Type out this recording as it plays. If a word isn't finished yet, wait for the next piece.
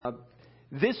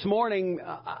This morning,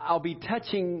 I'll be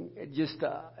touching just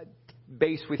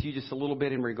base with you just a little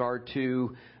bit in regard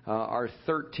to our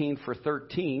 13 for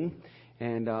 13,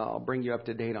 and I'll bring you up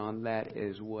to date on that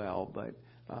as well. But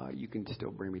you can still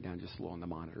bring me down just a little on the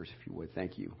monitors if you would.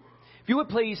 Thank you. If you would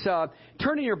please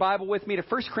turn in your Bible with me to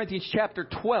 1 Corinthians chapter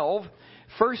 12.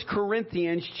 1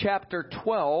 Corinthians chapter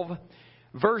 12,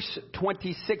 verse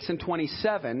 26 and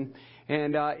 27.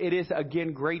 And it is,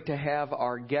 again, great to have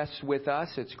our guests with us.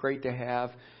 It's great to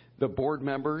have the board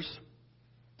members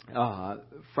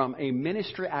from a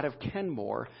ministry out of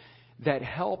Kenmore that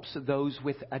helps those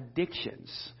with addictions.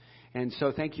 And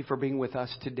so thank you for being with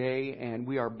us today, and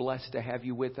we are blessed to have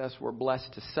you with us. We're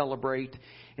blessed to celebrate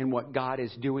in what God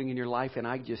is doing in your life, and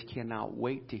I just cannot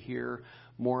wait to hear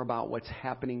more about what's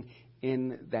happening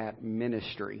in that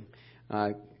ministry.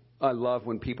 I love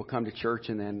when people come to church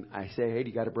and then I say, hey, do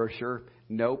you got a brochure?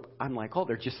 Nope. I'm like, oh,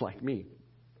 they're just like me.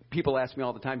 People ask me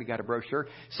all the time, you got a brochure?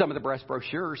 Some of the best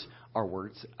brochures are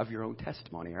words of your own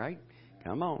testimony, right?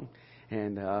 Come on.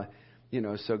 And,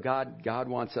 so God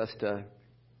wants us to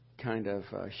kind of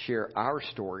share our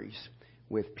stories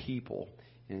with people.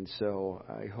 And so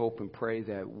I hope and pray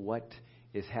that what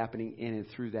is happening in and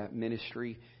through that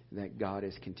ministry, that God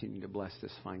is continuing to bless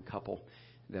this fine couple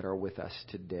that are with us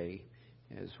today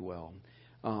as well.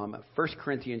 1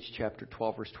 Corinthians chapter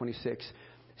 12, verse 26.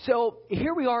 So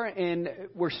here we are, and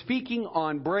we're speaking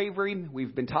on bravery.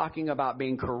 We've been talking about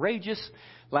being courageous.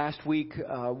 Last week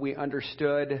we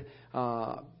understood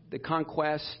the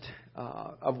conquest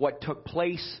of what took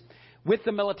place with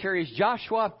the military as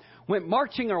Joshua went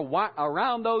marching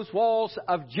around those walls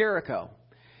of Jericho.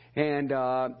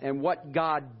 And what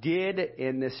God did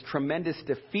in this tremendous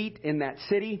defeat in that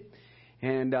city.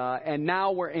 And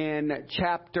now we're in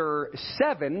chapter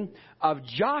 7 of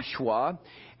Joshua,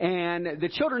 and the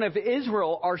children of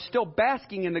Israel are still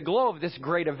basking in the glow of this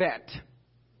great event.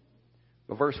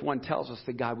 But verse 1 tells us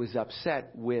that God was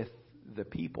upset with the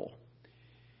people.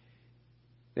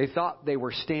 They thought they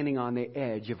were standing on the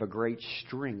edge of a great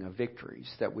string of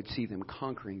victories that would see them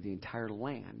conquering the entire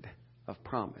land of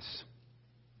promise.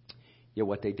 Yet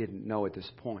what they didn't know at this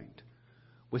point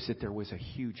was that there was a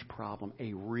huge problem,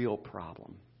 a real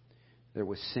problem. There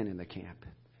was sin in the camp.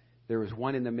 There was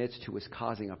one in the midst who was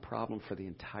causing a problem for the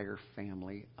entire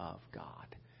family of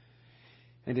God.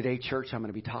 And today, church, I'm going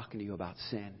to be talking to you about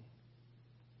sin.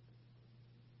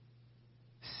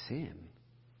 Sin.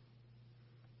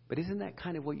 But isn't that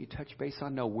kind of what you touch base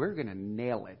on? No, we're going to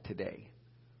nail it today.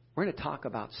 We're going to talk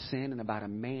about sin and about a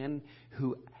man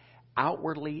who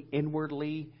outwardly,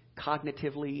 inwardly,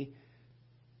 cognitively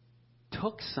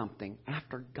took something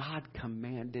after God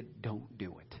commanded, don't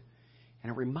do it. And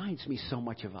it reminds me so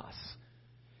much of us.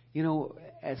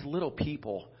 As little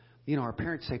people, our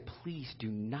parents say, please do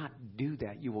not do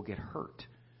that. You will get hurt.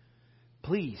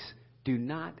 Please do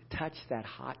not touch that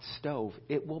hot stove.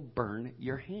 It will burn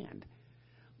your hand.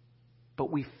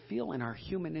 But we feel in our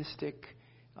humanistic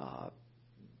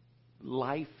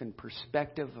life and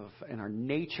perspective and our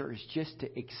nature is just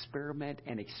to experiment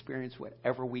and experience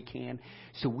whatever we can.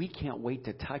 So we can't wait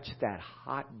to touch that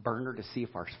hot burner to see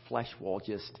if our flesh will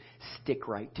just stick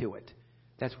right to it.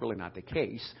 That's really not the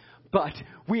case. But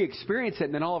we experience it,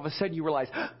 and then all of a sudden you realize,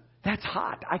 that's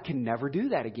hot. I can never do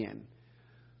that again.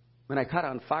 When I caught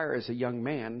on fire as a young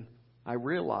man, I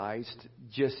realized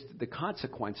just the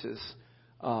consequences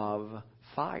of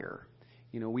fire.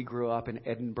 We grew up in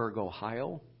Edinburgh,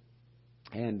 Ohio.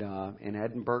 And in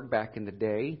Edinburgh back in the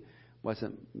day,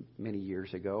 wasn't many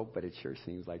years ago, but it sure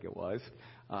seems like it was,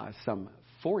 some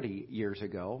 40 years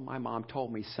ago, my mom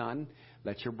told me, son,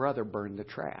 let your brother burn the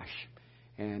trash.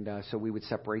 And so we would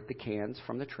separate the cans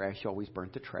from the trash. You always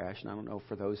burnt the trash. And I don't know,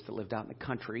 for those that lived out in the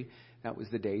country, that was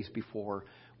the days before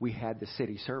we had the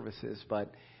city services.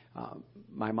 But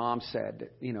my mom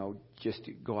said, just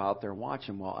go out there and watch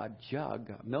them. Well,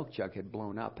 a milk jug had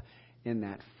blown up in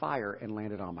that fire and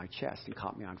landed on my chest and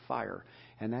caught me on fire.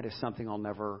 And that is something I'll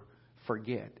never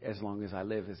forget as long as I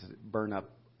live, is burn up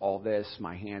all this,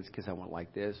 my hands, because I went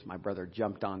like this. My brother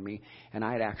jumped on me, and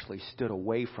I had actually stood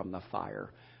away from the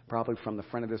fire, probably from the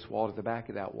front of this wall to the back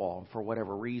of that wall. And for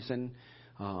whatever reason,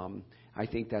 I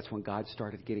think that's when God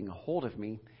started getting a hold of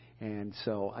me. And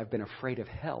so I've been afraid of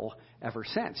hell ever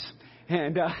since.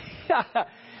 And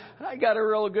I got a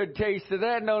real good taste of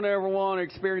that. Don't ever want to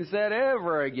experience that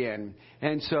ever again.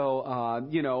 And so,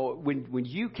 when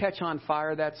you catch on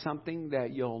fire, that's something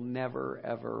that you'll never,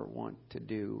 ever want to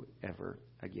do ever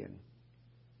again.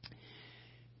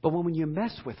 But when you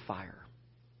mess with fire,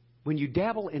 when you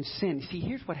dabble in sin, see,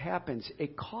 here's what happens.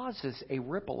 It causes a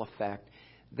ripple effect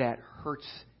that hurts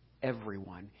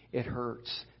everyone. It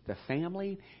hurts the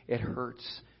family. It hurts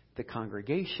the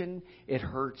congregation. It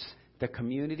hurts the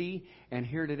community. And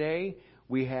here today,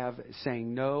 we have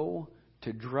saying no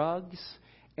to drugs.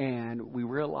 And we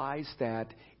realize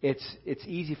that it's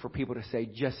easy for people to say,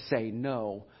 just say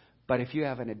no. But if you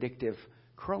have an addictive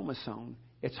chromosome,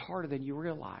 it's harder than you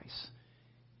realize.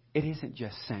 It isn't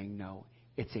just saying no.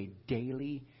 It's a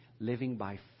daily living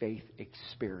by faith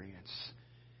experience.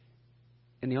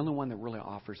 And the only one that really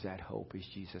offers that hope is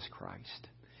Jesus Christ.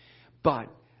 But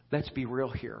let's be real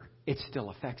here. It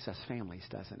still affects us families,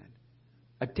 doesn't it?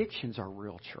 Addictions are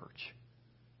real, church.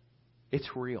 It's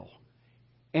real.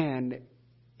 And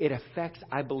it affects,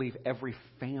 I believe, every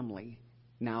family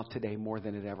now today more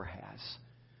than it ever has.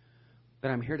 But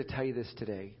I'm here to tell you this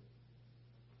today.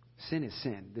 Sin is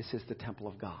sin. This is the temple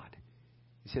of God.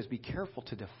 He says, be careful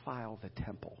to defile the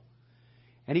temple.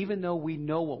 And even though we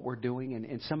know what we're doing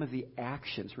and some of the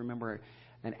actions, remember,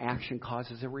 an action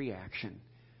causes a reaction.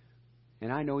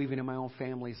 And I know even in my own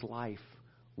family's life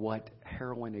what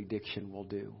heroin addiction will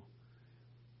do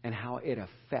and how it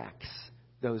affects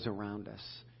those around us.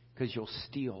 Because you'll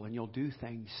steal and you'll do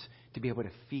things to be able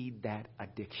to feed that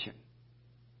addiction.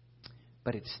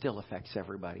 But it still affects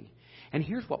everybody. And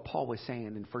here's what Paul was saying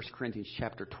in 1 Corinthians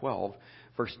chapter 12,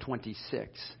 verse 26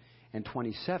 and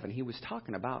 27. He was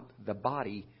talking about the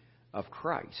body of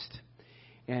Christ.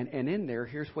 And in there,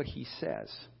 here's what he says.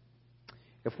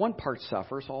 If one part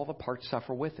suffers, all the parts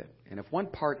suffer with it. And if one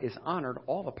part is honored,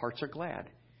 all the parts are glad.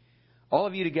 All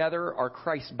of you together are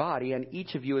Christ's body, and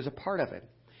each of you is a part of it.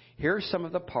 Here are some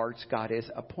of the parts God has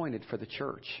appointed for the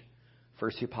church.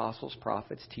 First, the apostles,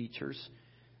 prophets, teachers.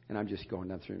 And I'm just going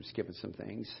down through and skipping some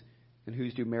things. And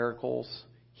who's do miracles,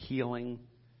 healing,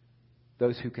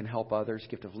 those who can help others,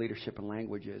 gift of leadership and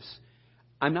languages.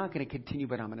 I'm not going to continue,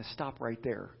 but I'm going to stop right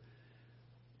there.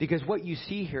 Because what you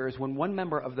see here is when one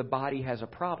member of the body has a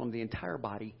problem, the entire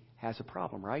body has a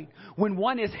problem, right? When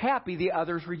one is happy, the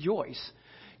others rejoice.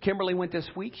 Kimberly went this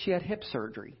week. She had hip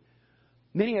surgery.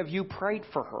 Many of you prayed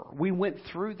for her. We went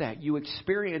through that. You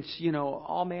experienced,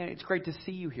 oh man, it's great to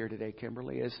see you here today,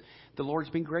 Kimberly, as the Lord's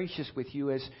been gracious with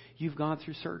you as you've gone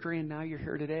through surgery and now you're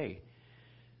here today.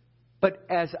 But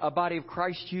as a body of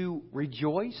Christ, you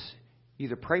rejoice.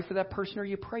 Either pray for that person or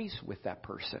you praise with that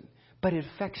person. But it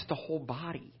affects the whole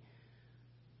body.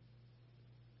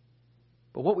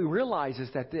 But what we realize is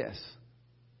that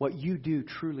what you do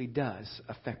truly does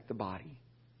affect the body.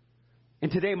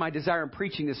 And today my desire in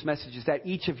preaching this message is that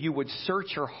each of you would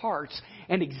search your hearts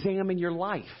and examine your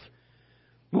life.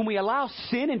 When we allow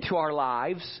sin into our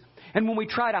lives, and when we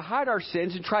try to hide our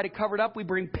sins and try to cover it up, we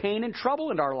bring pain and trouble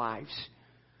into our lives.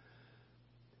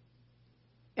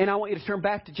 And I want you to turn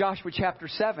back to Joshua chapter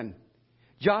 7.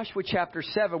 Joshua chapter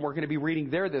 7, we're going to be reading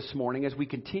there this morning as we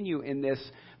continue in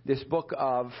this book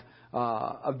of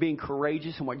being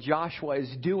courageous and what Joshua is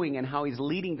doing and how he's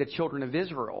leading the children of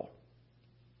Israel.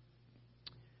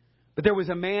 But there was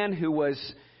a man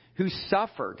who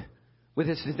suffered with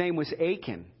his name was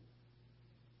Achan.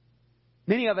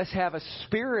 Many of us have a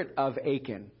spirit of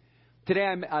Achan. Today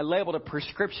I labeled a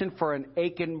prescription for an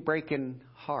Achan breaking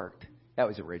heart. That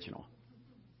was original.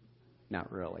 Not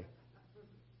really.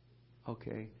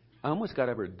 Okay. I almost got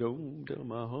over don't tell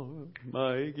my heart,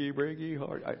 my achy breaky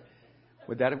heart.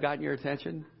 Would that have gotten your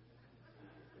attention?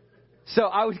 So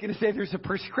I was going to say there's a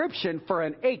prescription for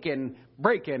an Achan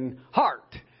breaking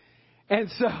heart. And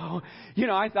so,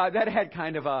 I thought that had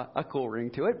kind of a cool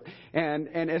ring to it.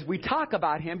 And as we talk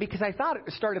about him, because I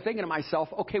started thinking to myself,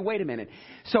 okay, wait a minute.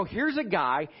 So here's a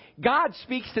guy, God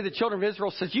speaks to the children of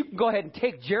Israel, says you can go ahead and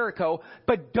take Jericho,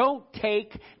 but don't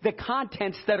take the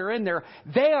contents that are in there.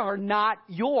 They are not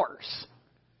yours.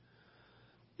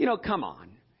 Come on.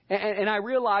 And I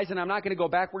realize, and I'm not going to go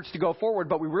backwards to go forward,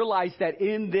 but we realize that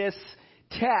in this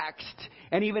text,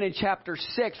 and even in chapter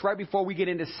 6, right before we get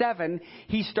into 7,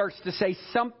 he starts to say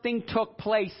something took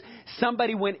place.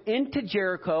 Somebody went into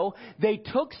Jericho. They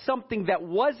took something that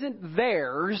wasn't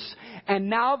theirs, and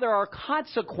now there are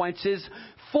consequences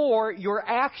for your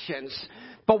actions.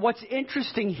 But what's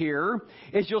interesting here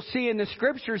is you'll see in the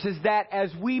scriptures is that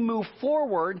as we move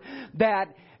forward,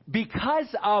 that because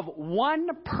of one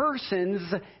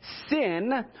person's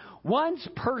sin, one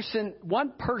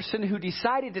person who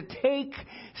decided to take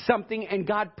something and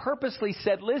God purposely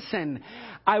said, listen,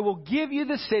 I will give you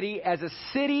the city as a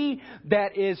city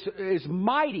that is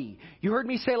mighty. You heard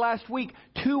me say last week,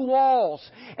 2 walls.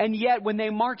 And yet when they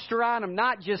marched around them,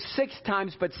 not just 6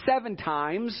 times, but 7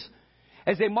 times,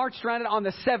 as they marched around it on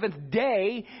the 7th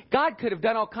day, God could have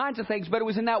done all kinds of things, but it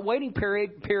was in that waiting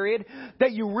period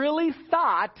that you really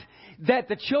thought that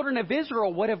the children of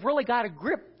Israel would have really got a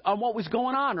grip on what was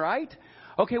going on, right?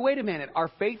 Okay, wait a minute.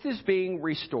 Our faith is being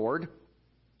restored.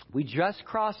 We just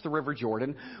crossed the River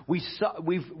Jordan.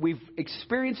 We've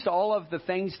experienced all of the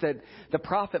things that the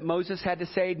prophet Moses had to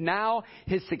say. Now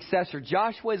his successor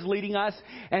Joshua is leading us.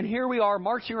 And here we are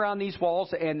marching around these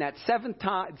walls. And that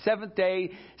seventh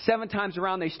day, 7 times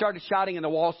around, they started shouting and the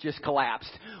walls just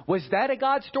collapsed. Was that a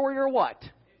God story or what?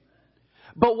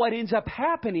 But what ends up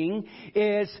happening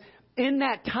is in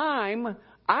that time,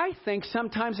 I think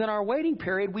sometimes in our waiting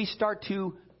period, we start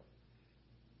to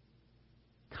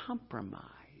compromise.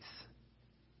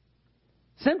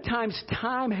 Sometimes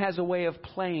time has a way of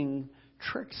playing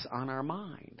tricks on our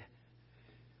mind.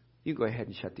 You can go ahead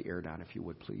and shut the air down if you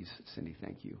would, please, Cindy.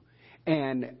 Thank you.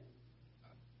 And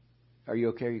are you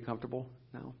okay? Are you comfortable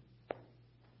now?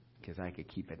 Because I could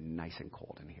keep it nice and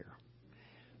cold in here.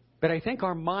 But I think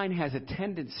our mind has a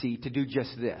tendency to do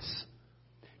just this,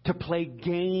 to play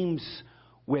games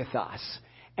with us.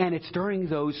 And it's during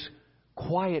those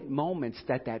quiet moments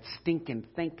that stinking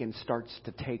thinking starts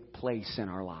to take place in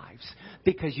our lives.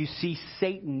 Because you see,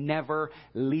 Satan never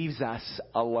leaves us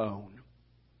alone.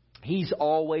 He's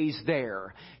always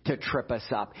there to trip us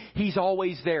up. He's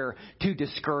always there to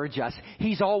discourage us.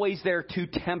 He's always there to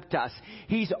tempt us.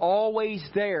 He's always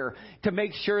there to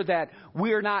make sure that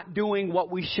we're not doing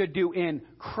what we should do in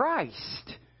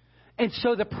Christ. And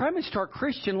so the premise to our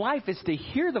Christian life is to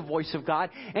hear the voice of God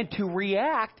and to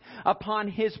react upon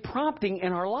His prompting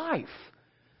in our life.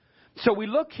 So we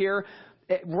look here,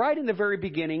 right in the very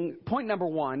beginning, point number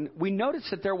 1, we notice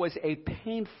that there was a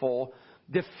painful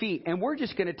defeat. And we're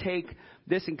just going to take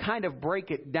this and kind of break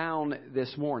it down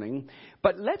this morning.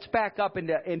 But let's back up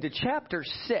into chapter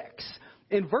 6.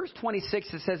 In verse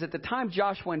 26, it says, at the time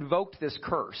Joshua invoked this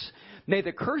curse, may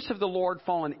the curse of the Lord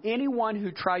fall on anyone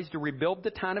who tries to rebuild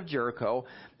the town of Jericho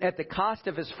at the cost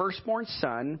of his firstborn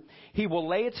son. He will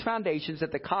lay its foundations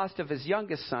at the cost of his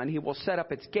youngest son. He will set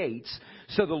up its gates.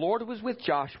 So the Lord was with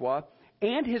Joshua,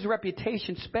 and his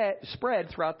reputation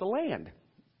spread throughout the land.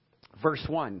 Verse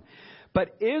 1,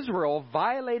 but Israel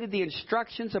violated the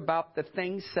instructions about the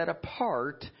things set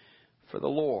apart for the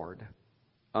Lord.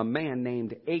 A man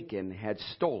named Achan had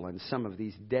stolen some of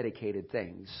these dedicated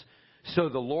things. So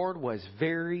the Lord was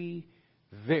very,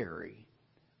 very,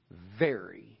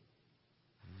 very,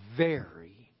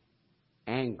 very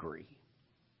angry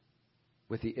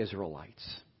with the Israelites.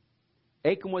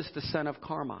 Achan was the son of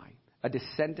Carmi, a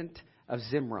descendant of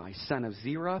Zimri, son of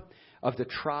Zerah, of the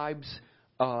tribes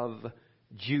of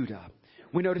Judah.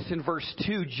 We notice in verse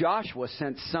 2, Joshua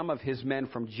sent some of his men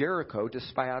from Jericho to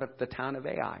spy out the town of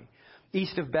Ai,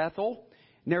 east of Bethel,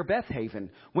 near Bethaven.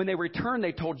 When they returned,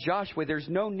 they told Joshua, there's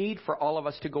no need for all of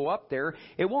us to go up there.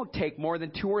 It won't take more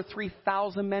than 2,000 or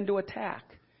 3,000 men to attack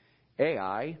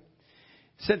Ai.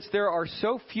 Since there are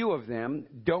so few of them,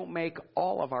 don't make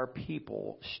all of our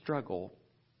people struggle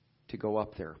to go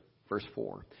up there. Verse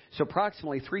 4. So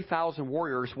approximately 3,000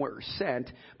 warriors were sent,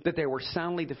 but they were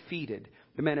soundly defeated.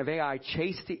 The men of Ai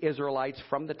chased the Israelites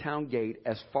from the town gate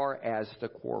as far as the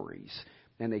quarries.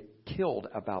 And they killed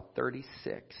about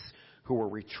 36 who were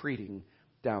retreating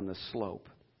down the slope.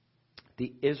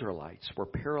 The Israelites were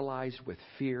paralyzed with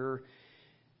fear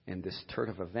in this turn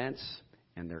of events,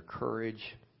 and their courage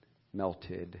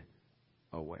melted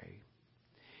away.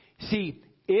 See,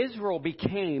 Israel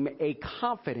became a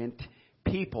confident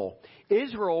people.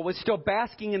 Israel was still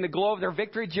basking in the glow of their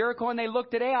victory at Jericho, and they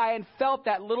looked at Ai and felt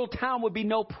that little town would be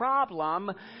no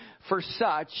problem for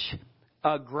such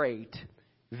a great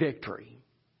victory.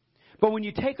 But when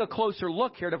you take a closer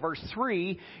look here to verse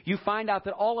 3, you find out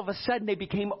that all of a sudden they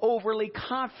became overly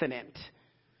confident.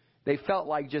 They felt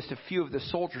like just a few of the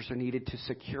soldiers are needed to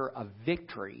secure a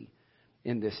victory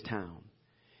in this town.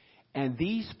 And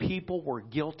these people were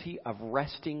guilty of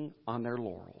resting on their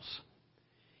laurels.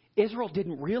 Israel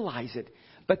didn't realize it,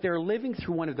 but they're living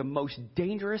through one of the most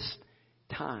dangerous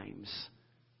times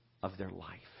of their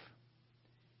life.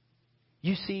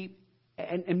 You see,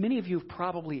 and many of you have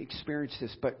probably experienced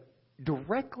this, but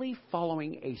directly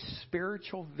following a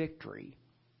spiritual victory,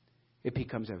 it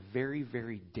becomes a very,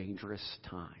 very dangerous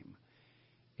time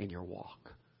in your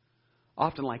walk.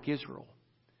 Often like Israel,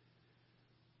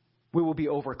 we will be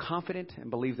overconfident and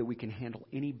believe that we can handle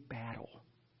any battle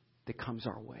that comes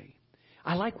our way.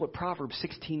 I like what Proverbs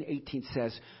 16:18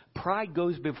 says. Pride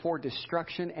goes before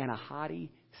destruction, and a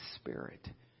haughty spirit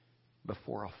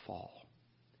before a fall,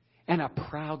 and a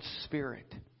proud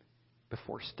spirit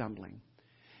before stumbling.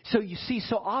 So you see,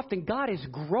 so often God is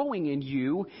growing in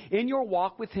you, in your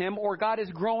walk with Him, or God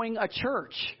is growing a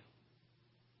church.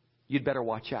 You'd better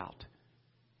watch out,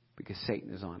 because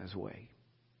Satan is on his way.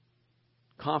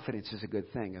 Confidence is a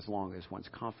good thing as long as one's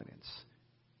confidence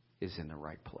is in the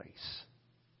right place.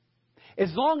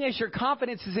 As long as your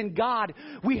confidence is in God,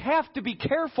 we have to be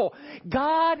careful.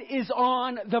 God is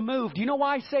on the move. Do you know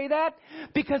why I say that?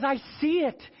 Because I see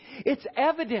it. It's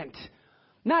evident.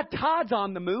 Not Todd's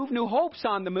on the move, New Hope's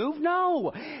on the move.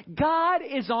 No, God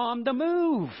is on the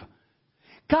move.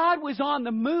 God was on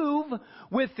the move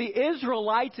with the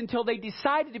Israelites until they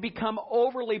decided to become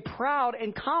overly proud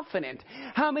and confident.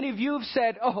 How many of you have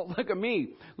said, oh, look at me.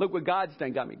 Look what God's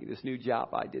done. Got me this new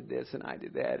job. I did this and I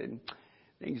did that. And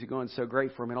things are going so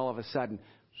great for me. And all of a sudden,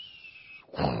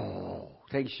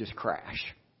 things just crash.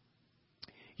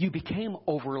 You became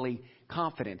overly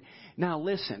confident. Now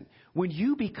listen, when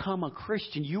you become a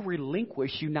Christian, you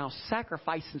relinquish, you now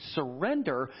sacrifice and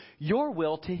surrender your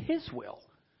will to His will.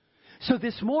 So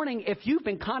this morning, if you've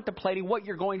been contemplating what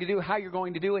you're going to do, how you're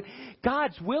going to do it,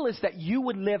 God's will is that you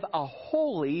would live a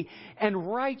holy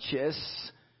and righteous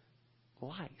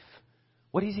life.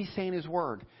 What does He say in His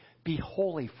Word? Be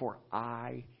holy, for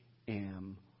I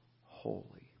am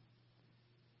holy.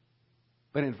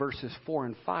 But in verses 4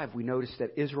 and 5, we notice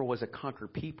that Israel was a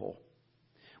conquered people.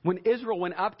 When Israel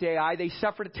went up to Ai, they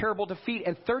suffered a terrible defeat,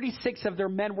 and 36 of their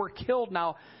men were killed.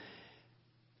 Now,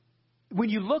 when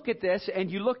you look at this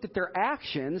and you looked at their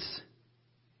actions,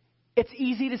 it's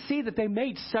easy to see that they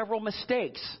made several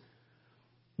mistakes.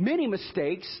 Many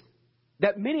mistakes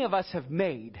that many of us have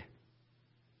made.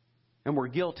 And we're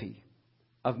guilty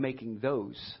of making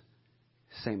those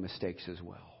same mistakes as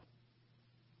well.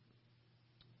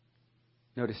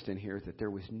 Noticed in here that there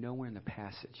was nowhere in the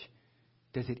passage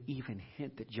does it even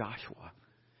hint that Joshua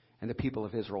and the people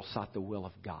of Israel sought the will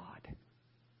of God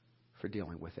for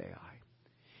dealing with Ai.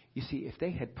 You see, if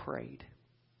they had prayed,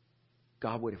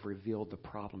 God would have revealed the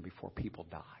problem before people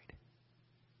died.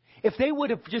 If they would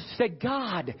have just said,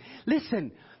 God,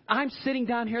 listen, I'm sitting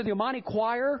down here, the Omani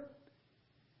choir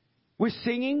was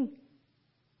singing.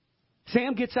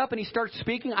 Sam gets up and he starts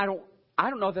speaking. I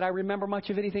don't know that I remember much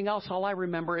of anything else. All I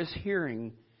remember is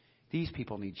hearing, these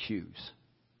people need shoes.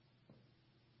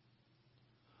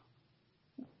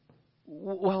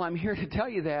 Well, I'm here to tell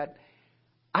you that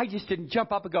I just didn't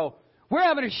jump up and go, we're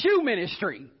having a shoe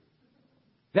ministry.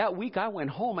 That week I went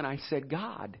home and I said,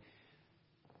 God,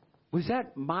 was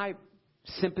that my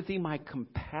sympathy, my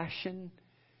compassion?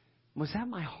 Was that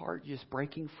my heart just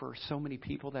breaking for so many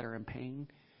people that are in pain?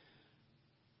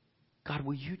 God,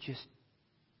 will you just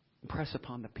impress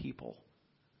upon the people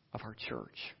of our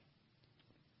church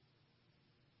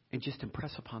and just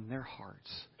impress upon their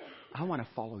hearts, I want to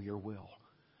follow your will.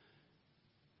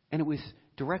 And it was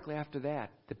directly after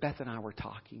that Beth and I were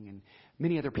talking, and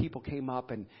many other people came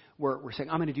up and were saying,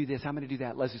 I'm going to do this, I'm going to do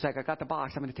that. Leslie's like, I got the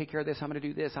box, I'm going to take care of this, I'm going to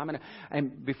do this,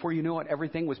 and before you know it,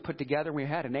 everything was put together. We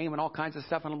had a name and all kinds of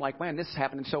stuff, and I'm like, man, this is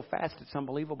happening so fast, it's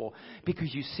unbelievable.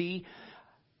 Because you see,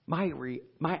 my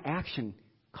action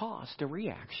caused a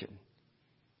reaction.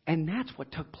 And that's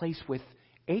what took place with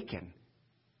Achan.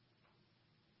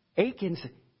 Achan's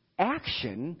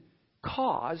action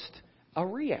caused a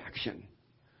reaction.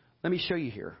 Let me show you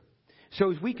here.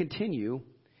 So as we continue,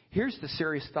 here's the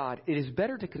serious thought. It is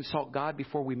better to consult God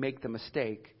before we make the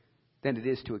mistake than it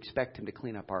is to expect Him to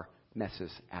clean up our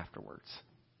messes afterwards.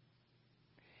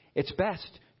 It's best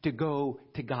to go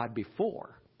to God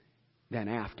before than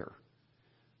after.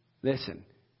 Listen,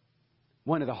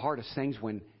 one of the hardest things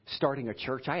when starting a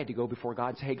church, I had to go before God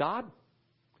and say, hey, God,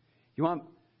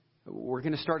 we're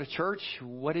going to start a church.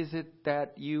 What is it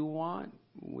that you want?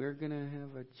 We're going to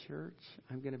have a church.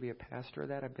 I'm going to be a pastor of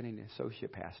that. I've been an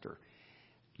associate pastor.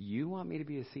 You want me to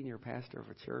be a senior pastor of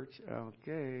a church?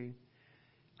 Okay.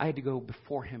 I had to go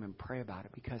before Him and pray about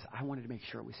it because I wanted to make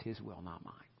sure it was His will, not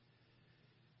mine.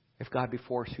 If God be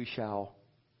for us, who shall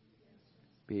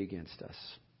be against us?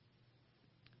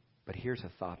 But here's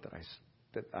a thought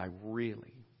that I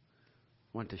really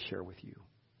want to share with you.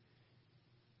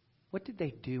 What did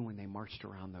they do when they marched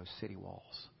around those city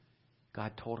walls?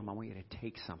 God told them, I want you to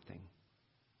take something.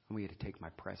 I want you to take my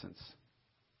presence.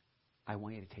 I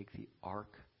want you to take the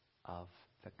Ark of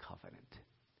the Covenant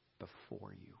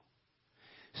before you.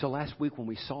 So last week when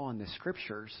we saw in the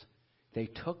Scriptures, they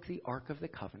took the Ark of the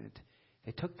Covenant,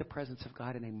 they took the presence of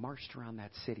God, and they marched around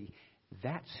that city.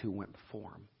 That's who went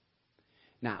before them.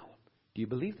 Now, do you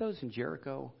believe those in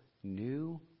Jericho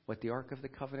knew what the Ark of the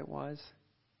Covenant was?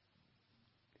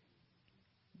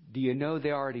 Do you know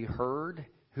they already heard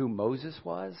who Moses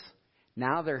was?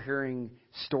 Now they're hearing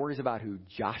stories about who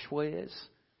Joshua is.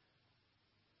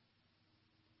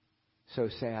 So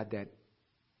sad that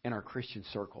in our Christian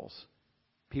circles,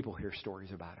 people hear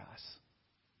stories about us.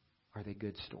 Are they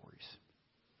good stories?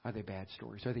 Are they bad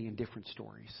stories? Are they indifferent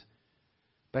stories?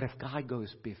 But if God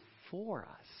goes before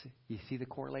us, you see the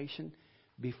correlation?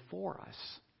 Before us,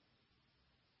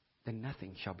 then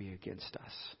nothing shall be against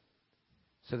us.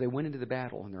 So they went into the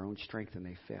battle in their own strength and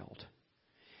they failed.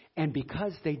 And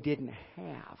because they didn't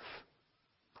have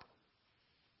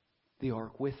the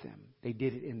ark with them, they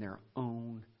did it in their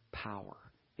own power,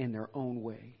 in their own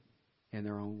way, in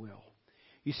their own will.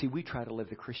 You see, we try to live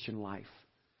the Christian life,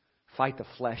 fight the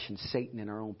flesh and Satan in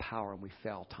our own power, and we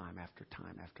fail time after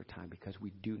time after time because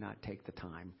we do not take the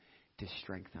time to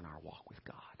strengthen our walk with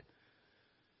God.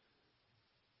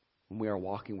 When we are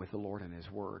walking with the Lord and His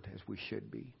Word, as we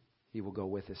should be, He will go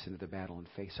with us into the battle and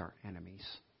face our enemies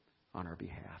on our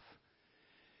behalf.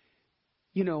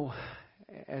 You know,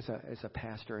 as a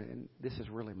pastor, and this is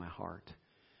really my heart,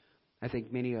 I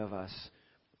think many of us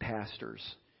pastors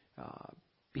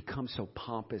become so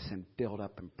pompous and built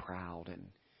up and proud, and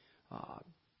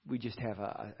we just have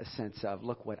a sense of,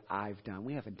 look what I've done.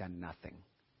 We haven't done nothing.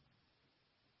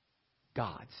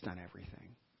 God's done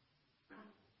everything.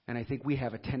 And I think we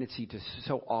have a tendency to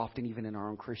so often, even in our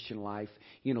own Christian life,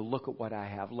 look at what I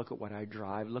have, look at what I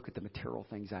drive, look at the material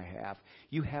things I have.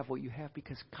 You have what you have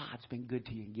because God's been good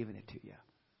to you and given it to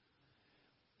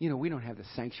you. We don't have the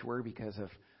sanctuary because of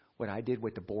what I did,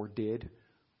 what the board did,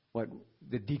 what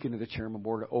the deacon of the chairman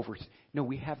board over. No,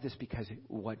 we have this because of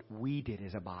what we did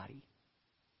as a body.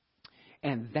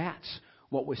 And that's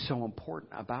what was so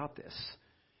important about this,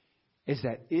 is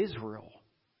that Israel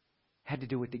had to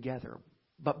do it together.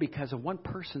 But because of one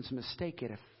person's mistake,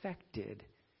 it affected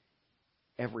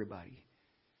everybody.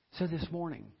 So this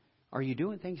morning, are you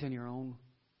doing things in your own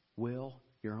will,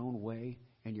 your own way,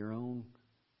 and your own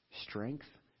strength?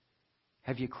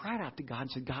 Have you cried out to God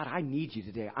and said, God, I need you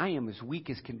today. I am as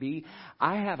weak as can be.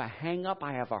 I have a hang up.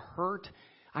 I have a hurt.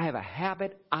 I have a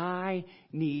habit. I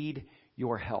need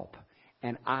your help.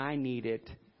 And I need it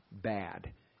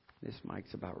bad. This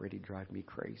mic's about ready to drive me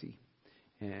crazy.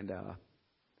 And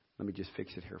let me just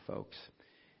fix it here, folks.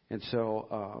 And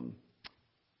so,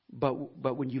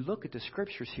 but when you look at the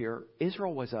scriptures here,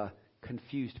 Israel was a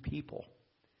confused people.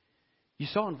 You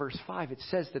saw in verse 5, it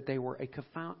says that they were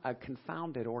a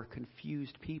confounded or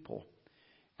confused people.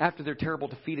 After their terrible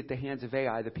defeat at the hands of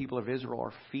Ai, the people of Israel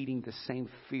are feeding the same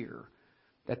fear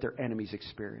that their enemies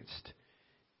experienced.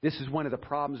 This is one of the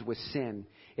problems with sin.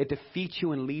 It defeats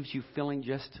you and leaves you feeling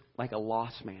just like a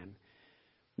lost man.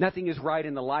 Nothing is right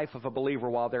in the life of a believer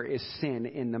while there is sin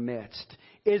in the midst.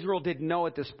 Israel didn't know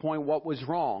at this point what was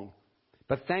wrong.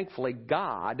 But thankfully,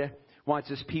 God wants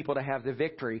His people to have the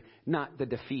victory, not the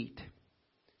defeat.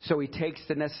 So He takes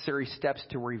the necessary steps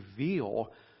to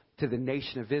reveal to the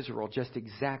nation of Israel just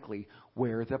exactly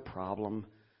where the problem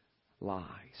lies.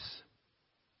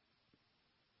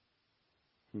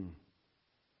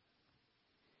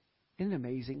 Isn't it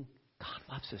amazing? God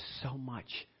loves us so much.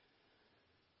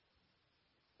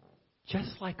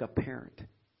 Just like a parent,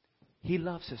 He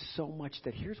loves us so much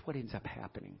that here's what ends up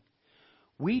happening.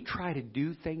 We try to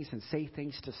do things and say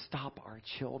things to stop our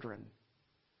children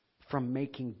from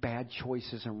making bad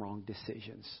choices and wrong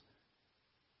decisions.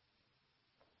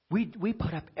 We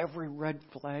put up every red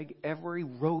flag, every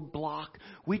roadblock.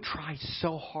 We try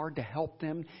so hard to help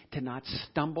them to not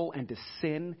stumble and to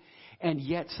sin, and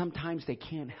yet sometimes they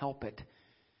can't help it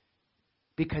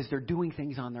because they're doing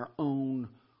things on their own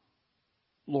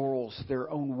laurels,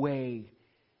 their own way,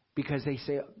 because they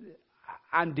say,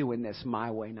 I'm doing this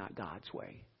my way, not God's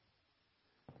way.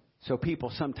 So people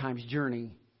sometimes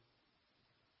journey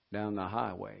down the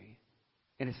highway,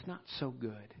 and it's not so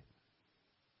good.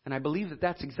 And I believe that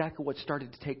that's exactly what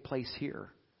started to take place here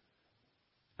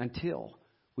until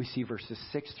we see verses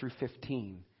 6 through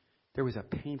 15. There was a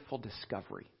painful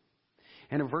discovery.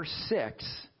 And in verse 6,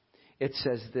 it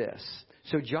says this.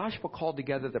 So Joshua called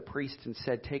together the priests and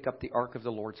said, take up the ark of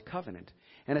the Lord's covenant,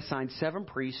 and assigned 7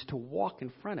 priests to walk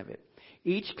in front of it,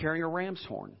 each carrying a ram's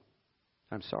horn.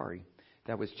 I'm sorry,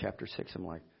 that was chapter 6. I'm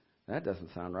like, that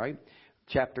doesn't sound right.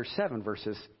 Chapter 7,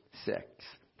 verses 6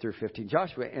 through 15.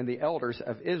 Joshua and the elders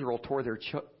of Israel tore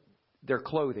their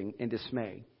clothing in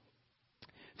dismay,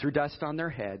 threw dust on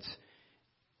their heads,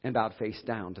 and bowed face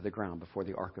down to the ground before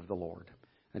the ark of the Lord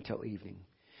until evening.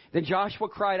 Then Joshua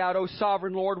cried out, O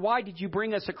sovereign Lord, why did you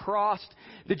bring us across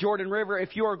the Jordan River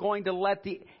if you are going to let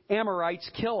the Amorites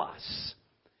kill us?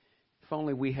 If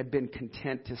only we had been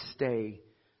content to stay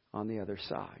on the other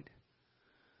side.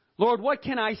 Lord, what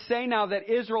can I say now that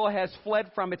Israel has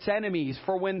fled from its enemies?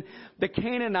 For when the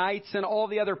Canaanites and all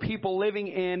the other people living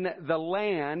in the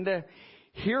land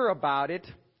hear about it,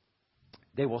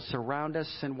 they will surround us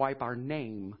and wipe our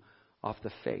name off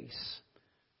the face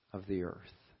of the earth.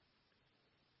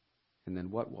 And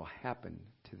then what will happen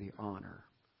to the honor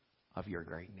of your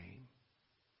great name?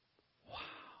 Wow.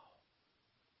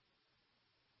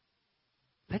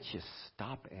 Let's just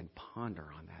stop and ponder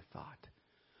on that thought.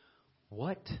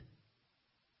 What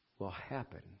will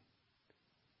happen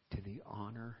to the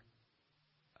honor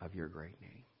of your great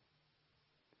name?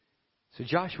 So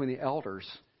Joshua and the elders,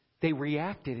 they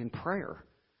reacted in prayer.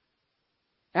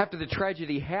 After the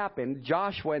tragedy happened,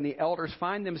 Joshua and the elders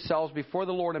find themselves before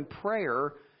the Lord in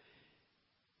prayer,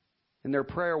 and their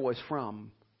prayer was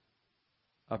from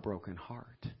a broken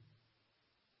heart.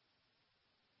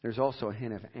 There's also a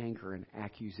hint of anger and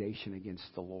accusation against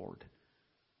the Lord.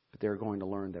 But they're going to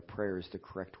learn that prayer is the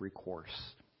correct recourse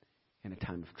in a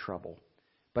time of trouble.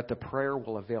 But the prayer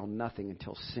will avail nothing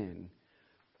until sin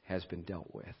has been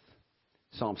dealt with.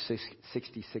 Psalm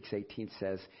 66:18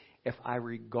 says, if I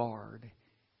regard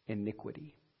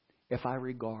iniquity, if I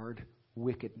regard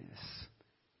wickedness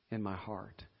in my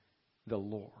heart, the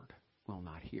Lord will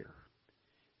not hear.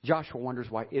 Joshua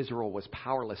wonders why Israel was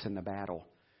powerless in the battle.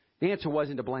 The answer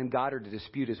wasn't to blame God or to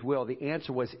dispute His will. The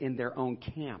answer was in their own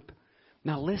camp.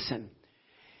 Now listen,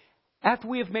 after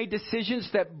we have made decisions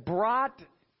that brought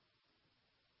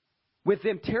with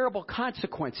them terrible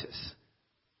consequences,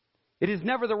 it is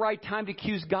never the right time to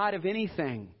accuse God of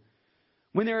anything.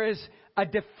 When there is a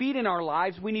defeat in our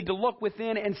lives, we need to look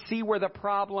within and see where the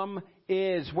problem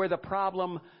is, where the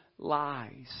problem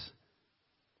lies.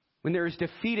 When there is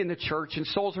defeat in the church and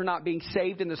souls are not being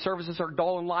saved and the services are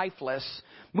dull and lifeless,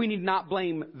 we need not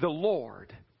blame the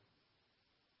Lord.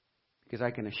 Because I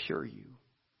can assure you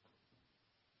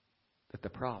that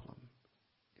the problem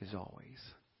is always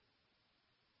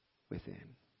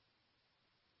within.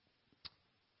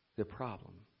 The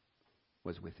problem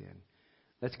was within.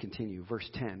 Let's continue. Verse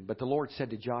 10. But the Lord said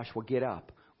to Joshua, get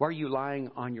up. Why are you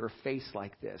lying on your face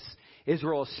like this?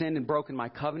 Israel has sinned and broken my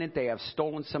covenant. They have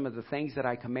stolen some of the things that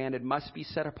I commanded must be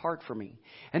set apart for me.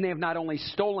 And they have not only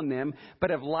stolen them, but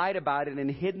have lied about it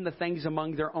and hidden the things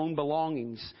among their own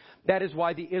belongings. That is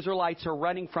why the Israelites are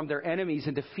running from their enemies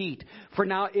in defeat. For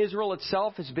now Israel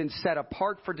itself has been set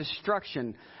apart for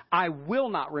destruction. I will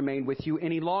not remain with you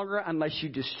any longer unless you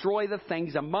destroy the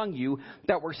things among you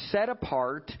that were set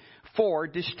apart for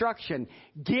destruction.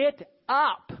 Get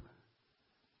up.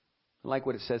 I like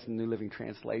what it says in the New Living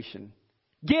Translation.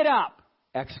 Get up!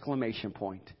 Exclamation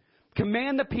point.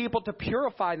 Command the people to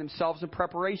purify themselves in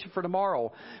preparation for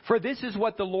tomorrow. For this is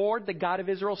what the Lord, the God of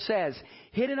Israel, says.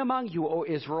 Hidden among you, O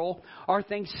Israel, are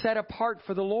things set apart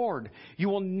for the Lord. You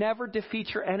will never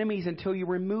defeat your enemies until you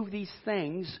remove these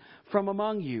things from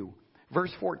among you.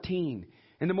 Verse 14.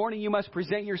 In the morning you must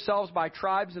present yourselves by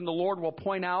tribes, and the Lord will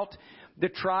point out the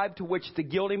tribe to which the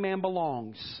guilty man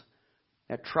belongs.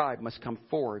 That tribe must come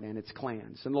forward and its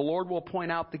clans. And the Lord will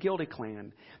point out the guilty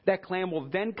clan. That clan will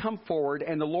then come forward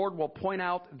and the Lord will point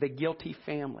out the guilty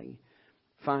family.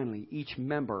 Finally, each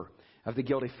member of the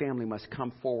guilty family must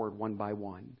come forward one by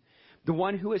one. The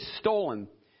one who has stolen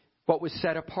what was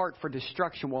set apart for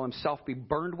destruction will himself be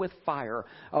burned with fire,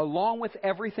 along with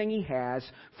everything he has,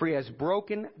 for he has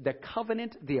broken the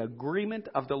covenant, the agreement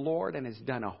of the Lord, and has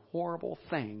done a horrible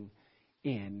thing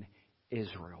in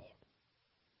Israel.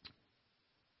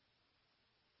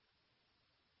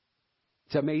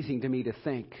 It's amazing to me to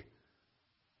think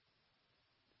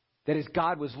that as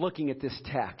God was looking at this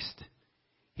text,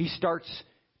 He starts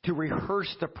to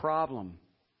rehearse the problem.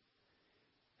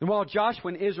 And while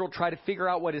Joshua and Israel try to figure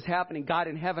out what is happening, God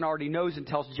in heaven already knows and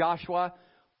tells Joshua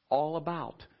all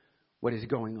about what is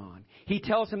going on. He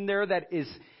tells him there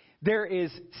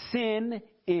is sin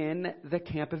in the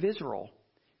camp of Israel.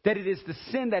 That it is the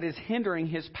sin that is hindering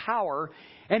His power,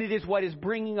 and it is what is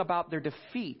bringing about their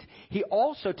defeat. He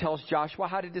also tells Joshua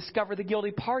how to discover the guilty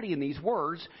party in these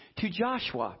words to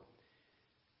Joshua.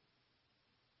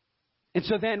 And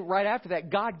so then, right after that,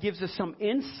 God gives us some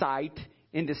insight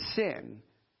into sin,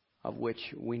 of which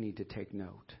we need to take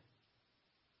note.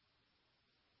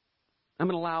 I'm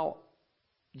going to allow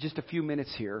just a few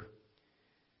minutes here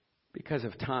because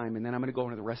of time, and then I'm going to go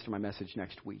into the rest of my message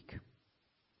next week.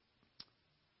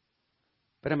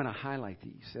 But I'm going to highlight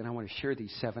these, and I want to share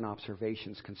these 7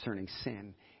 observations concerning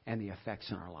sin and the effects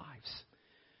in our lives.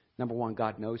 Number 1,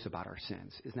 God knows about our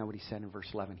sins. Isn't that what He said in verse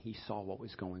 11? He saw what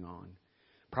was going on.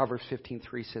 Proverbs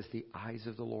 15:3 says, the eyes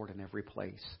of the Lord in every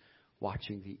place,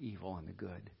 watching the evil and the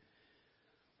good.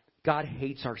 God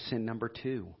hates our sin. Number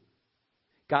 2,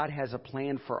 God has a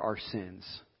plan for our sins.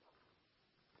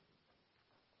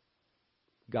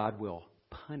 God will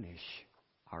punish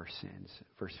our sins.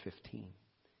 Verse 15.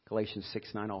 Galatians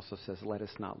 6:9 also says, let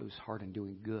us not lose heart in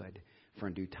doing good, for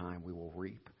in due time we will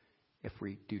reap if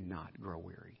we do not grow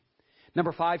weary.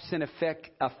 Number 5, sin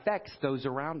affects those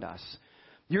around us.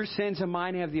 Your sins and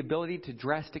mine have the ability to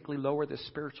drastically lower the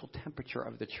spiritual temperature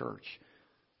of the church.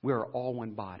 We are all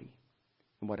one body.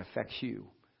 And what affects you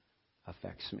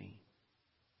affects me.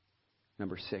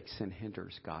 Number 6, sin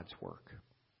hinders God's work.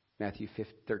 Matthew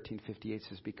 13:58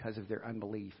 says, because of their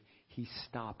unbelief, He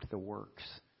stopped the works.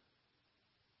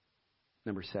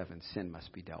 Number 7, sin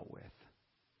must be dealt with.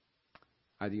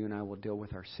 Either you and I will deal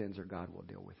with our sins or God will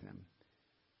deal with them.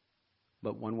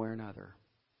 But one way or another,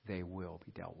 they will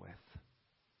be dealt with.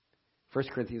 1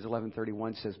 Corinthians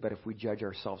 11:31 says, but if we judge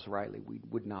ourselves rightly, we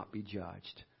would not be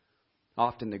judged.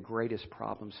 Often the greatest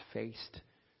problems faced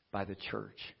by the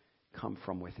church come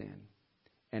from within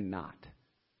and not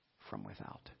from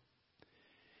without.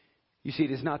 You see,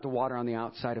 it is not the water on the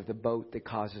outside of the boat that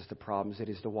causes the problems. It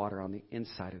is the water on the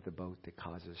inside of the boat that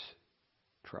causes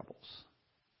troubles.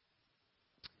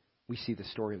 We see the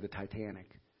story of the Titanic.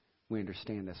 We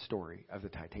understand the story of the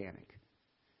Titanic.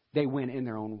 They went in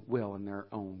their own will, in their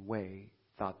own way,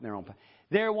 thought in their own.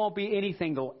 There won't be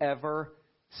anything that'll ever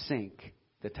sink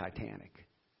the Titanic.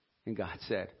 And God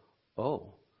said,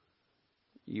 oh,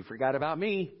 you forgot about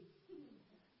me.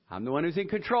 I'm the one who's in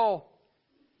control.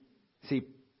 See,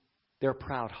 their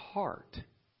proud heart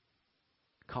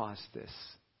caused this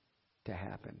to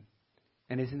happen.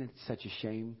 And isn't it such a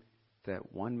shame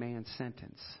that one man's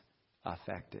sentence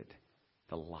affected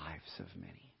the lives of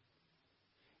many?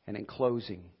 And in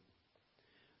closing,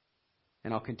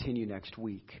 and I'll continue next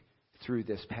week through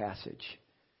this passage,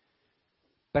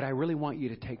 but I really want you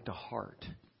to take to heart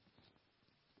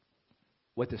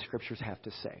what the Scriptures have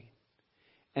to say.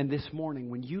 And this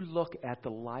morning, when you look at the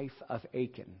life of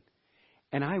Achan,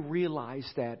 and I realize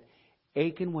that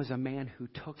Achan was a man who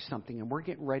took something, and we're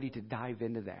getting ready to dive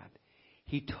into that.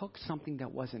 He took something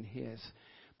that wasn't his.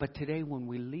 But today, when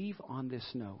we leave on this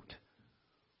note,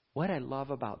 what I love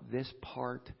about this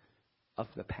part of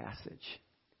the passage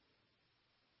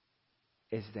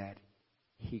is that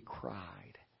he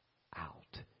cried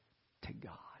out to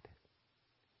God.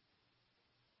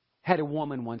 Had a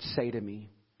woman once say to me,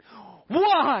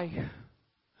 why?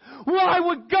 Why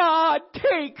would God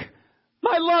take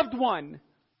my loved one?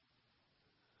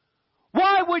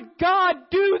 Why would God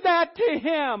do that to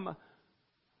him?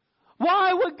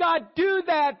 Why would God do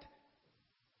that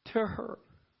to her?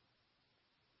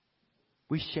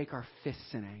 We shake our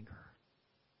fists in anger.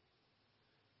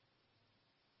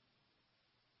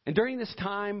 And during this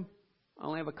time, I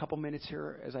only have a couple minutes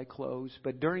here as I close,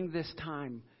 but during this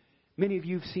time, many of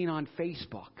you have seen on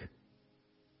Facebook,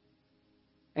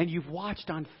 and you've watched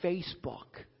on Facebook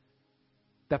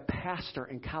the pastor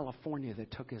in California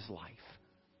that took his life.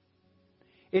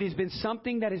 It has been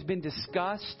something that has been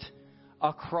discussed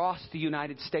across the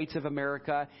United States of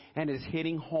America and is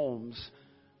hitting homes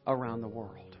around the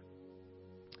world.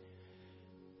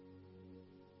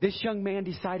 This young man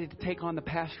decided to take on the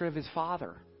pastor of his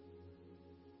father.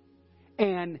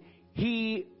 And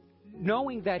he,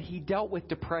 knowing that he dealt with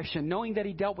depression, knowing that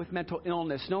he dealt with mental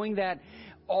illness, knowing that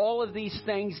all of these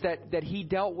things that he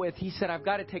dealt with, he said, I've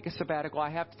got to take a sabbatical.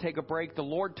 I have to take a break. The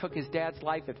Lord took his dad's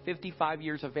life at 55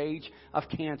 years of age of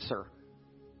cancer.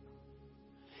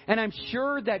 And I'm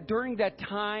sure that during that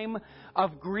time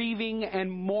of grieving and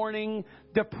mourning,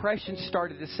 depression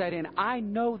started to set in. I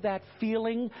know that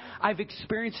feeling. I've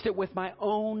experienced it with my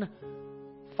own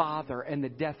father and the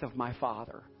death of my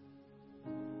father.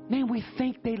 Man, we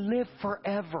think they live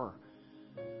forever.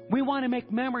 We want to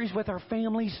make memories with our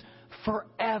families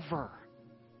forever.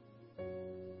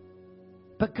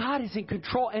 But God is in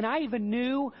control. And I even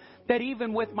knew that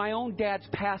even with my own dad's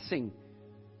passing,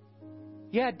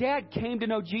 yeah, Dad came to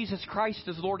know Jesus Christ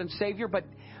as Lord and Savior, but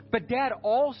Dad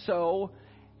also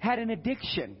had an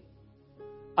addiction.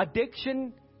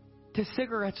 Addiction to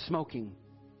cigarette smoking.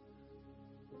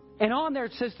 And on there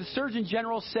it says the Surgeon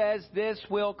General says this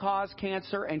will cause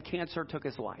cancer, and cancer took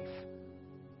his life.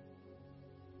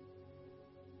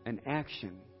 An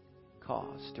action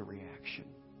caused a reaction.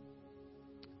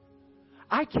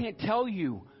 I can't tell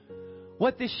you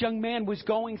what this young man was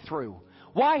going through,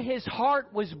 why his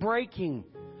heart was breaking,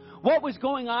 what was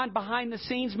going on behind the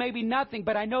scenes, maybe nothing,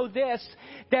 but I know this,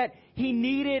 that he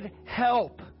needed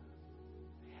help.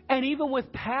 And even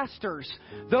with pastors,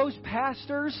 those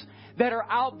pastors that are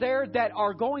out there that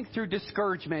are going through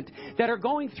discouragement, that are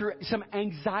going through some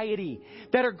anxiety,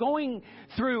 that are going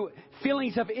through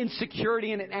feelings of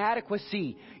insecurity and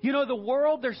inadequacy. You know, the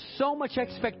world, there's so much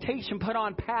expectation put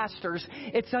on pastors.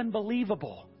 It's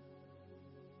unbelievable.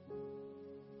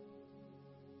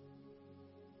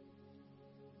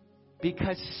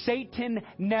 Because Satan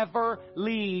never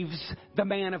leaves the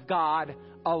man of God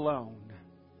alone.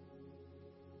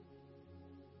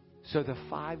 So the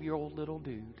 5-year-old little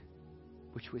dude,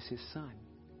 which was his son,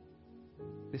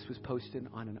 this was posted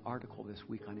on an article this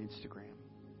week on Instagram.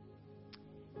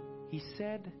 He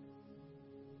said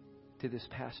to this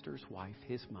pastor's wife,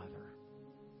 his mother.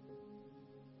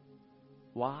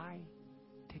 Why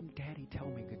didn't Daddy tell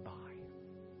me goodbye?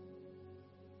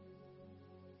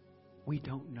 We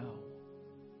don't know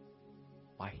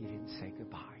why he didn't say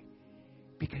goodbye.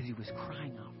 Because he was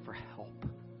crying out for help.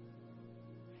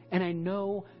 And I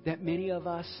know that many of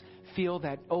us feel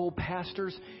that, oh,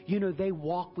 pastors, they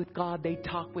walk with God, they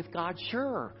talk with God.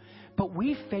 Sure. But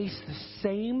we face the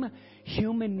same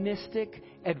humanistic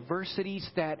adversities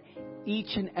that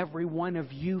each and every one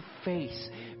of you face.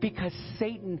 Because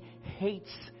Satan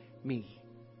hates me.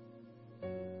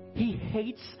 He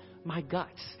hates my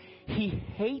guts. He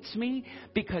hates me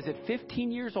because at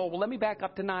 15 years old, well, let me back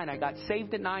up to 9. I got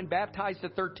saved at 9, baptized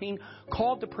at 13,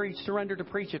 called to preach, surrendered to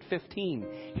preach at 15.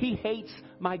 He hates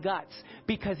my guts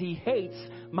because he hates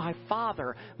my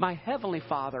Father, my Heavenly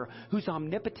Father, who's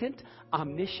omnipotent,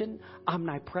 omniscient,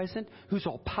 omnipresent, who's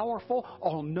all powerful,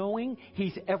 all knowing.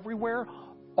 He's everywhere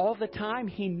all the time.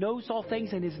 He knows all things,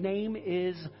 and his name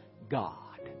is God.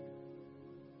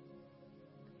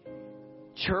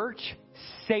 Church,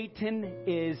 Satan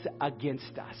is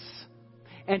against us.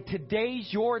 And today's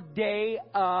your day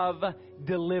of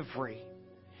delivery.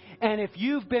 And if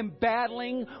you've been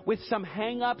battling with some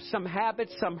hang-ups, some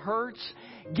habits, some hurts,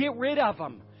 get rid of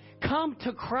them. Come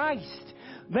to Christ.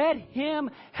 Let Him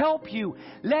help you.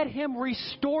 Let Him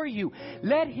restore you.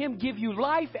 Let Him give you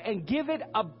life and give it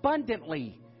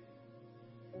abundantly.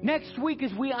 Next week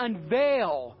as we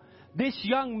unveil this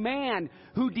young man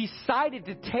who decided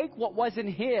to take what wasn't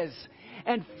his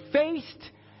and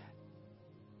faced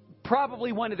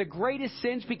probably one of the greatest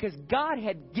sins because God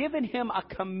had given him a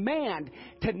command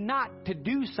to not to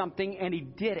do something, and he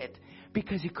did it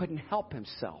because he couldn't help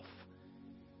himself.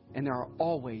 And there are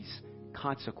always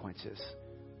consequences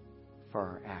for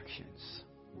our actions.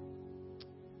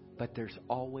 But there's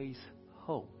always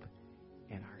hope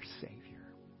in our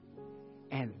Savior.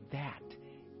 And that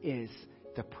is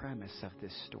the premise of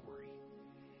this story.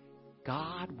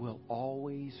 God will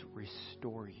always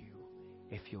restore you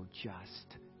if you'll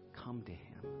just come to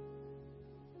Him.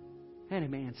 I had a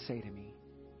man say to me,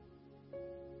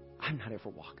 I'm not ever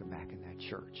walking back in that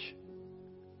church.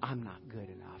 I'm not good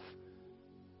enough.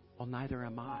 Well, neither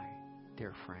am I,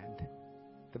 dear friend.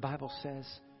 The Bible says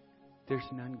there's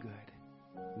none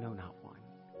good, no, not one.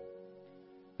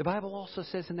 The Bible also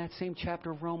says in that same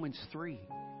chapter of Romans 3,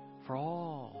 for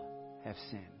all have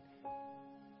sinned.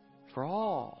 For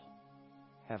all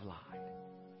have lied.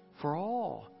 For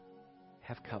all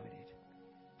have coveted.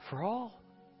 For all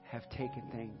have taken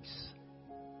things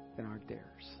that aren't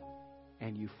theirs.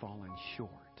 And you've fallen short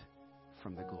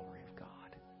from the glory of God.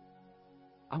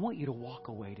 I want you to walk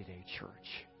away today,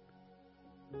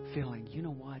 church, feeling, you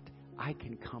know what? I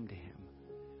can come to Him.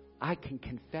 I can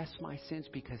confess my sins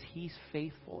because He's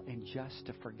faithful and just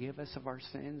to forgive us of our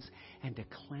sins and to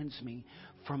cleanse me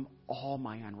from all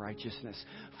my unrighteousness,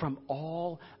 from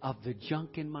all of the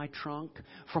junk in my trunk,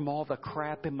 from all the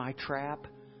crap in my trap.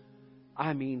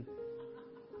 I mean,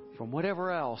 from whatever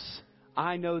else.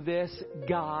 I know this,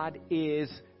 God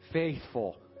is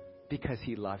faithful because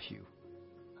He loves you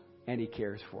and He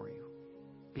cares for you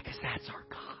because that's our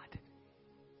God.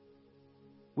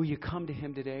 Will you come to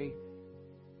Him today?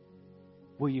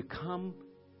 Will you come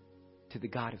to the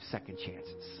God of second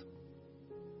chances?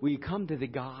 Will you come to the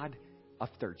God of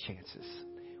third chances?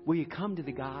 Will you come to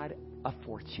the God of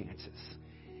fourth chances?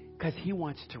 Because He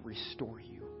wants to restore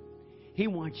you. He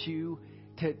wants you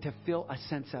to feel a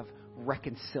sense of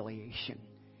reconciliation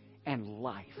and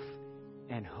life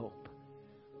and hope.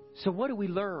 So what do we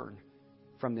learn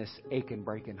from this aching,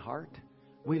 breaking heart?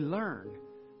 We learn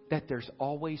that there's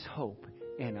always hope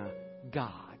in a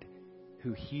God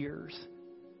who hears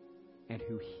and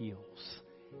who heals.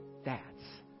 That's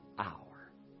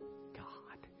our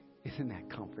God. Isn't that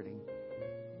comforting?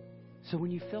 So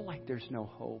when you feel like there's no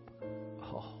hope,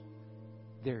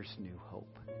 there's new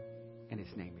hope. And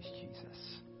His name is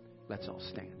Jesus. Let's all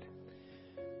stand.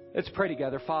 Let's pray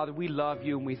together. Father, we love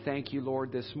You and we thank You,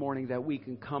 Lord, this morning that we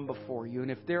can come before You. And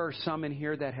if there are some in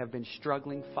here that have been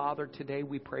struggling, Father, today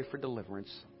we pray for deliverance.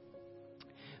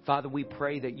 Father, we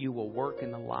pray that You will work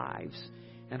in the lives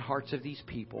and hearts of these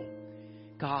people.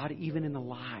 God, even in the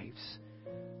lives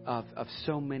of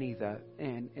so many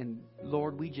and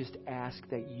Lord, we just ask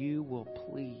that You will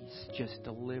please just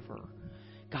deliver.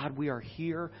 God, we are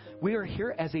here. We are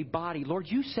here as a body. Lord,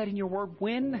 You said in Your word,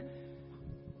 when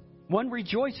one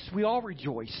rejoices, we all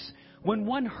rejoice. When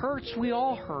one hurts, we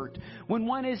all hurt. When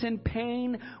one is in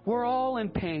pain, we're all in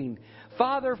pain.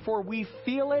 Father, for we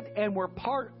feel it and we're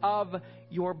part of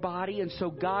your body. And so,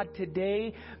 God,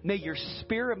 today, may your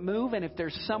Spirit move. And if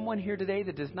there's someone here today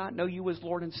that does not know you as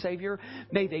Lord and Savior,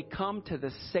 may they come to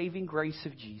the saving grace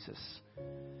of Jesus.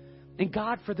 And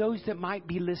God, for those that might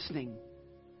be listening,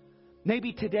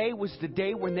 maybe today was the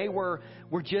day when they were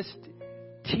just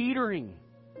teetering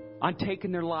on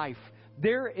taking their life.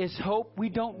 There is hope. We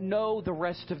don't know the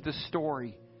rest of the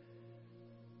story.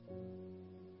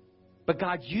 But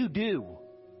God, you do.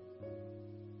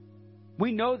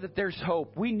 We know that there's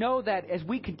hope. We know that as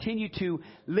we continue to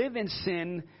live in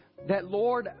sin, that,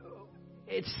 Lord,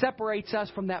 it separates us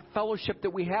from that fellowship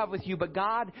that we have with you. But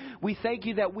God, we thank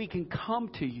you that we can come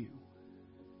to you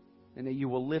and that you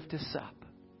will lift us up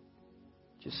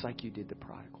just like you did the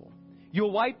prodigal.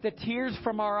 You'll wipe the tears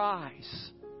from our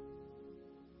eyes.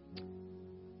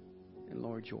 And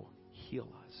Lord, you'll heal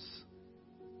us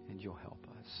and you'll help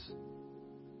us.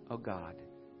 Oh God,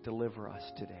 deliver us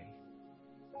today.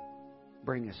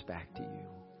 Bring us back to you.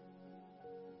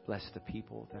 Bless the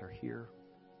people that are here.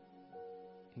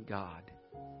 And God,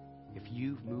 if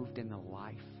you've moved in the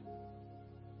life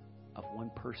of one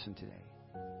person today,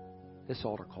 this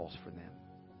altar calls for them.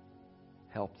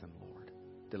 Help them, Lord.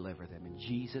 Deliver them. In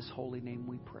Jesus' holy name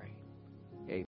we pray.